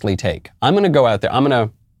ghastly take. I'm going to go out there.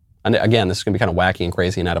 And again, this is going to be kind of wacky and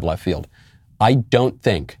crazy and out of left field. I don't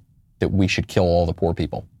think that we should kill all the poor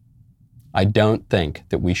people. I don't think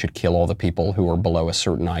that we should kill all the people who are below a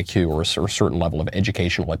certain IQ or a certain level of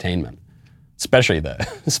educational attainment, especially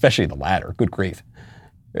the latter. Good grief,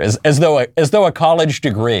 as though a college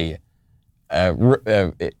degree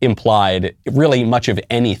implied really much of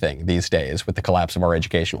anything these days with the collapse of our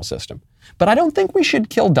educational system. But I don't think we should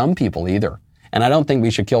kill dumb people either, and I don't think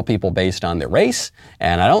we should kill people based on their race,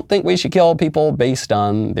 and I don't think we should kill people based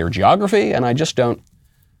on their geography, and I just don't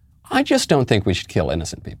think we should kill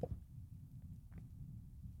innocent people.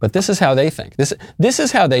 But this is how they think. This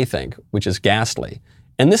is how they think, which is ghastly.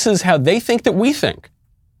 And this is how they think that we think,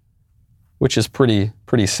 which is pretty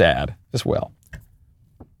sad as well.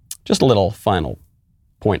 Just a little final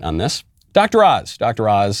point on this. Dr. Oz. Dr.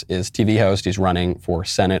 Oz is TV host. He's running for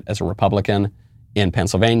Senate as a Republican in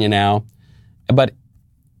Pennsylvania now. But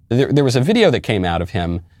there was a video that came out of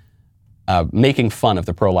him making fun of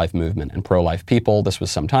the pro-life movement and pro-life people. This was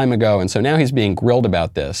some time ago. And so now he's being grilled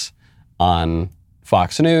about this on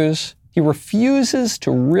Fox News. He refuses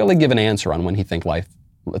to really give an answer on when he thinks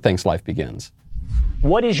life begins.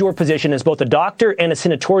 What is your position as both a doctor and a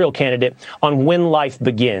senatorial candidate on when life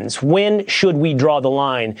begins? When should we draw the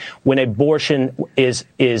line when abortion is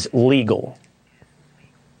legal?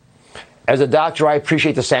 As a doctor, I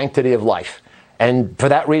appreciate the sanctity of life. And for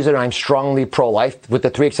that reason, I'm strongly pro-life. With the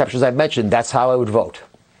three exceptions I've mentioned, that's how I would vote.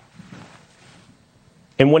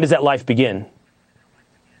 And when does that life begin?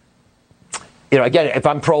 Again, if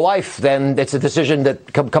I'm pro-life, then it's a decision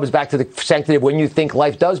that comes back to the sanctity of when you think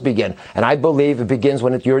life does begin. And I believe it begins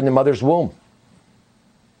when you're in the mother's womb.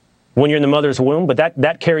 When you're in the mother's womb? But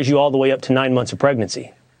that carries you all the way up to 9 months of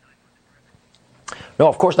pregnancy. No,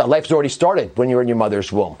 of course not. Life's already started when you're in your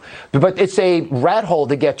mother's womb. But it's a rat hole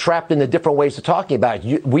to get trapped in the different ways of talking about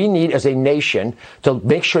it. We need, as a nation, to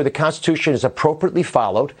make sure the Constitution is appropriately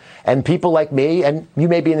followed, and people like me, and you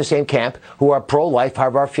may be in the same camp, who are pro-life,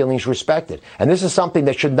 have our feelings respected. And this is something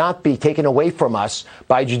that should not be taken away from us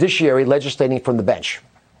by judiciary legislating from the bench.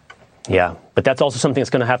 Yeah, but that's also something that's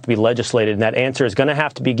going to have to be legislated, and that answer is going to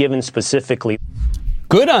have to be given specifically.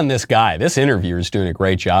 Good on this guy. This interviewer is doing a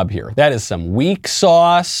great job here. That is some weak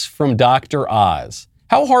sauce from Dr. Oz.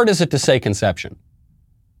 How hard is it to say conception?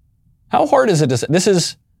 How hard is it to say? This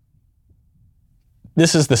is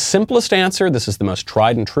the simplest answer. This is the most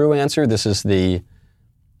tried and true answer. This is the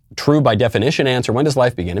true by definition answer. When does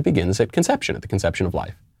life begin? It begins at conception, at the conception of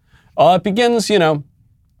life. It begins,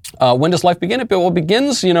 when does life begin? It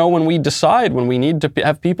begins, when we decide, when we need to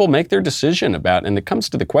have people make their decision about, and it comes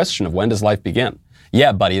to the question of when does life begin?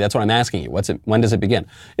 Yeah, buddy, that's what I'm asking you. When does it begin?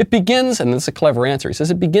 It begins, and that's a clever answer. He says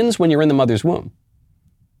it begins when you're in the mother's womb.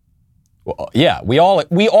 Well, yeah, we all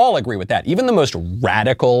agree with that. Even the most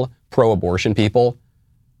radical pro-abortion people,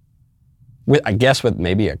 I guess with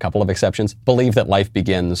maybe a couple of exceptions, believe that life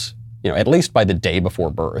begins, at least by the day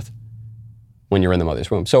before birth, when you're in the mother's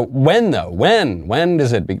womb. So when though? When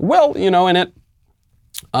does it begin? Well,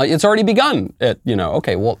 it's already begun.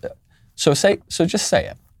 Okay, well, so just say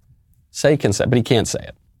it. Say consent, but he can't say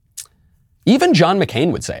it. Even John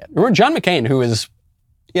McCain would say it. Remember John McCain, who is,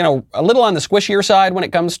 a little on the squishier side when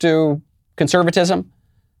it comes to conservatism?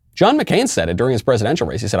 John McCain said it during his presidential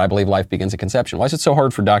race. He said, I believe life begins at conception. Why is it so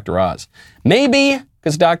hard for Dr. Oz? Maybe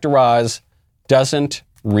because Dr. Oz doesn't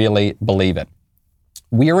really believe it.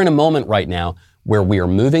 We are in a moment right now where we are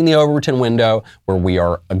moving the Overton window, where we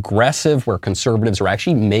are aggressive, where conservatives are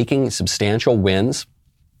actually making substantial wins.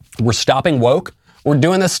 We're stopping woke. We're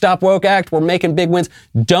doing the Stop Woke Act. We're making big wins.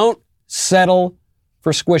 Don't settle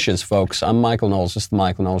for squishes, folks. I'm Michael Knowles. This is The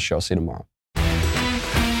Michael Knowles Show. See you tomorrow.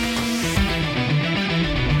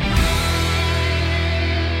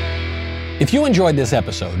 If you enjoyed this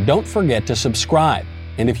episode, don't forget to subscribe.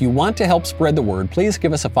 And if you want to help spread the word, please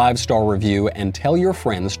give us a 5-star review and tell your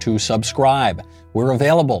friends to subscribe. We're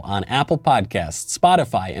available on Apple Podcasts,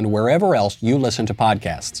 Spotify, and wherever else you listen to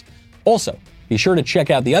podcasts. Also, be sure to check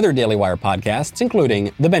out the other Daily Wire podcasts,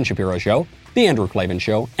 including The Ben Shapiro Show, The Andrew Klavan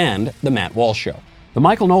Show, and The Matt Walsh Show. The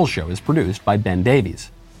Michael Knowles Show is produced by Ben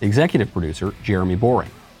Davies. Executive producer, Jeremy Boring.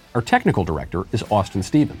 Our technical director is Austin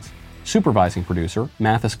Stevens. Supervising producer,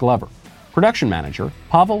 Mathis Glover. Production manager,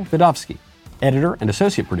 Pavel Vidovsky. Editor and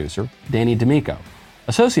associate producer, Danny D'Amico.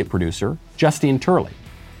 Associate producer, Justine Turley.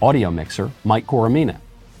 Audio mixer, Mike Coromina.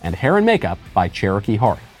 And hair and makeup by Cherokee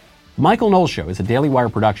Hari. The Michael Knowles Show is a Daily Wire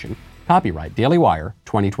production. Copyright Daily Wire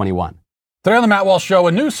 2021. Today on the Matt Walsh Show,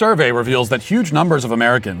 a new survey reveals that huge numbers of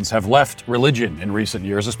Americans have left religion in recent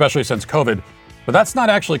years, especially since COVID. But that's not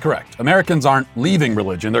actually correct. Americans aren't leaving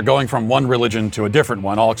religion. They're going from one religion to a different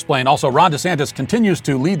one. I'll explain. Also, Ron DeSantis continues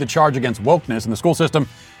to lead the charge against wokeness in the school system,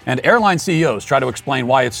 and airline CEOs try to explain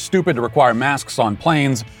why it's stupid to require masks on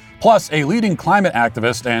planes. Plus, a leading climate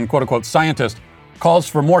activist and quote-unquote scientist calls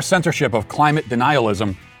for more censorship of climate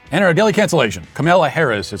denialism. And our daily cancellation, Kamala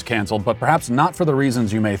Harris is canceled, but perhaps not for the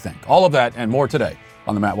reasons you may think. All of that and more today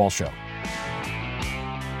on The Matt Walsh Show.